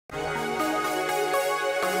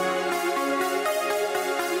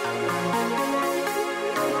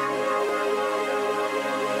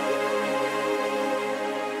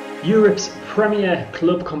Europe's premier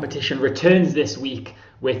club competition returns this week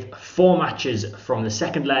with 4 matches from the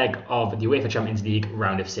second leg of the UEFA Champions League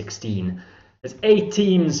round of 16. There's 8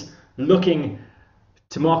 teams looking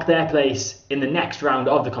to mark their place in the next round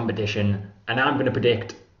of the competition, and I'm going to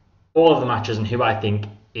predict all of the matches and who I think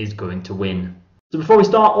is going to win. So before we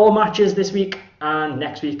start, all matches this week and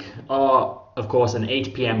next week are, of course, an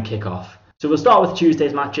 8 p.m. kickoff. So we'll start with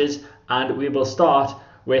Tuesday's matches, and we will start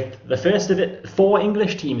with the first of it, 4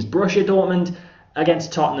 English teams, Borussia Dortmund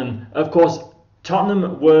against Tottenham. Of course,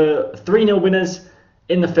 Tottenham were 3-0 winners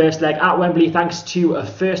in the first leg at Wembley thanks to a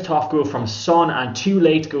first half goal from Son and 2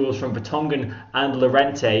 late goals from Vertonghen and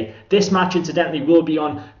Llorente. This match, incidentally, will be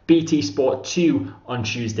on BT Sport 2 on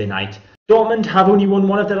Tuesday night. Dortmund have only won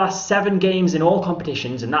one of their last 7 games in all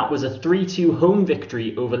competitions, and that was a 3-2 home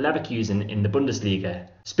victory over Leverkusen in the Bundesliga.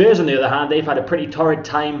 Spurs, on the other hand, they've had a pretty torrid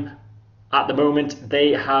time. At the moment,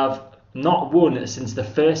 they have not won since the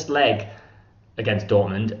first leg against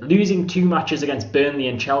Dortmund, losing 2 matches against Burnley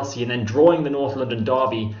and Chelsea and then drawing the North London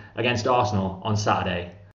derby against Arsenal on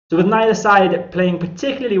Saturday. So with neither side playing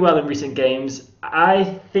particularly well in recent games, I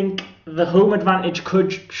think the home advantage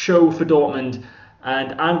could show for Dortmund,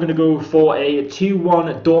 and I'm going to go for a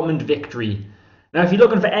 2-1 Dortmund victory. Now, if you're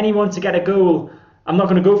looking for anyone to get a goal, I'm not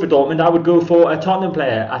going to go for Dortmund. I would go for a Tottenham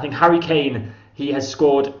player. I think Harry Kane, he has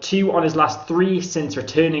scored 2 on his last 3 since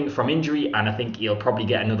returning from injury, and I think he'll probably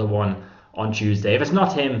get another one on Tuesday. If it's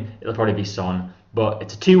not him, it'll probably be Son. But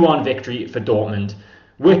it's a 2-1 victory for Dortmund,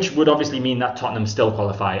 which would obviously mean that Tottenham still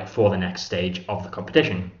qualify for the next stage of the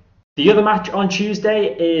competition. The other match on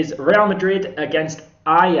Tuesday is Real Madrid against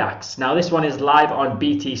Ajax. Now, this one is live on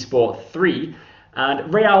BT Sport 3.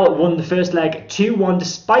 And Real won the first leg 2-1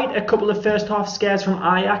 despite a couple of first half scares from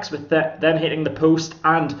Ajax, with them hitting the post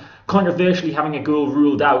and controversially having a goal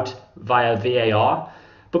ruled out via VAR.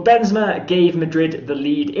 But Benzema gave Madrid the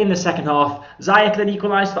lead in the second half. Ziyech then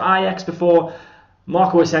equalised for Ajax before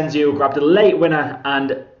Marco Asensio grabbed a late winner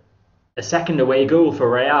and a second away goal for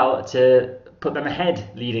Real to put them ahead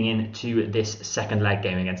leading into this second leg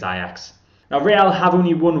game against Ajax. Now, Real have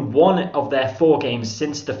only won 1 of their 4 games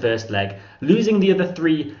since the first leg, losing the other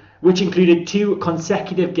 3, which included 2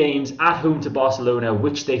 consecutive games at home to Barcelona,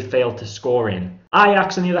 which they failed to score in.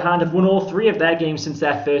 Ajax, on the other hand, have won all 3 of their games since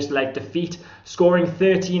their first leg defeat, scoring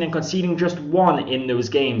 13 and conceding just 1 in those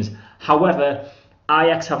games. However,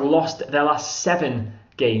 Ajax have lost their last 7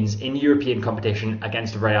 games in European competition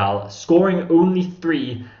against Real, scoring only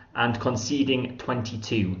 3 and conceding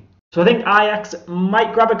 22. So I think Ajax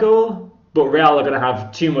might grab a goal, but Real are going to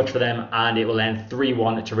have too much for them, and it will end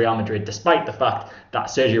 3-1 to Real Madrid, despite the fact that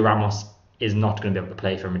Sergio Ramos is not going to be able to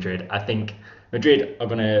play for Madrid. I think Madrid are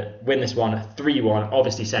going to win this one 3-1,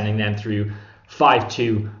 obviously sending them through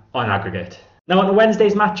 5-2 on aggregate. Now on to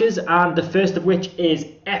Wednesday's matches, and the first of which is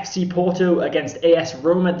FC Porto against AS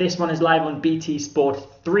Roma. This one is live on BT Sport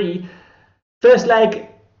 3. First leg,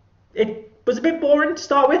 it was a bit boring to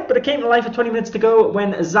start with, but it came to life with 20 minutes to go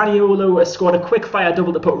when Zaniolo scored a quick-fire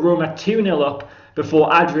double to put Roma 2-0 up before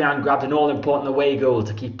Adrian grabbed an all-important away goal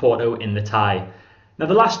to keep Porto in the tie. Now,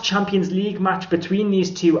 the last Champions League match between these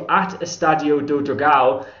two at Estadio do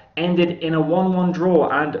Dragão ended in a 1-1 draw,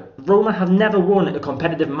 and Roma have never won a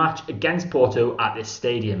competitive match against Porto at this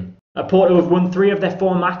stadium. Porto have won 3 of their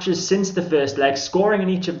 4 matches since the first leg, scoring in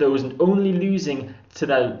each of those and only losing to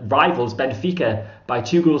their rivals Benfica by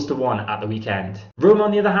 2-1 at the weekend. Roma,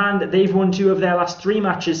 on the other hand, they've won 2 of their last 3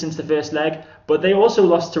 matches since the first leg, but they also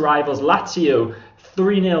lost to rivals Lazio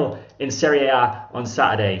 3-0 in Serie A on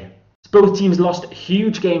Saturday. Both teams lost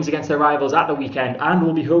huge games against their rivals at the weekend and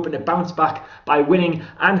will be hoping to bounce back by winning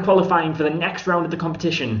and qualifying for the next round of the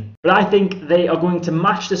competition. But I think they are going to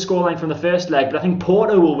match the scoreline from the first leg, but I think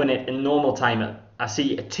Porto will win it in normal time. I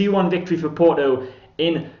see a 2-1 victory for Porto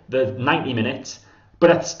in the 90 minutes,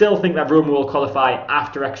 but I still think that Roma will qualify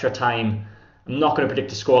after extra time. I'm not going to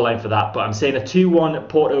predict a scoreline for that, but I'm saying a 2-1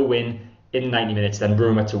 Porto win in 90 minutes, then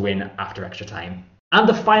Roma to win after extra time. And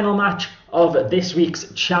the final match of this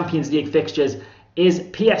week's Champions League fixtures is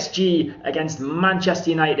PSG against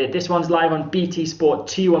Manchester United. This one's live on BT Sport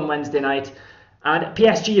 2 on Wednesday night. And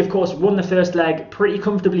PSG, of course, won the first leg pretty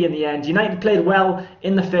comfortably in the end. United played well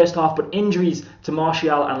in the first half, but injuries to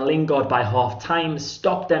Martial and Lingard by half-time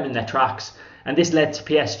stopped them in their tracks. And this led to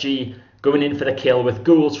PSG going in for the kill with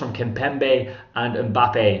goals from Kimpembe and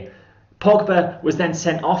Mbappe. Pogba was then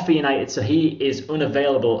sent off for United, so he is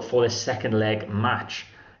unavailable for the second leg match.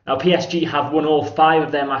 Now, PSG have won all 5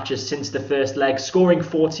 of their matches since the first leg, scoring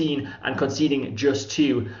 14 and conceding just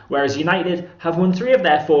 2, whereas United have won 3 of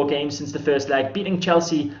their 4 games since the first leg, beating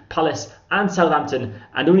Chelsea, Palace and Southampton,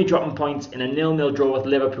 and only dropping points in a 0-0 draw with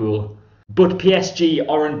Liverpool. But PSG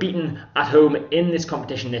are unbeaten at home in this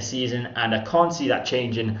competition this season, and I can't see that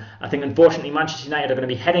changing. I think, unfortunately, Manchester United are going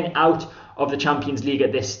to be heading out of the Champions League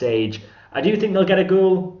at this stage. I do think they'll get a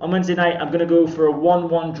goal on Wednesday night. I'm going to go for a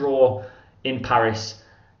 1-1 draw in Paris.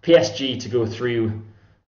 PSG to go through,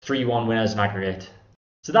 3-1 winners in aggregate.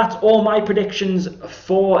 So that's all my predictions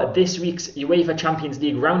for this week's UEFA Champions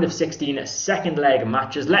League round of 16 second leg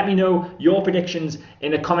matches. Let me know your predictions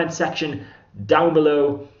in the comment section down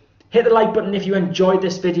below. Hit the like button if you enjoyed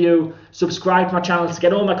this video. Subscribe to my channel to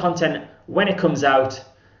get all my content when it comes out.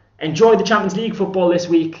 Enjoy the Champions League football this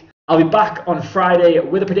week. I'll be back on Friday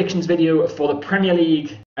with a predictions video for the Premier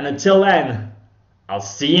League. And until then, I'll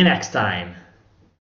see you next time.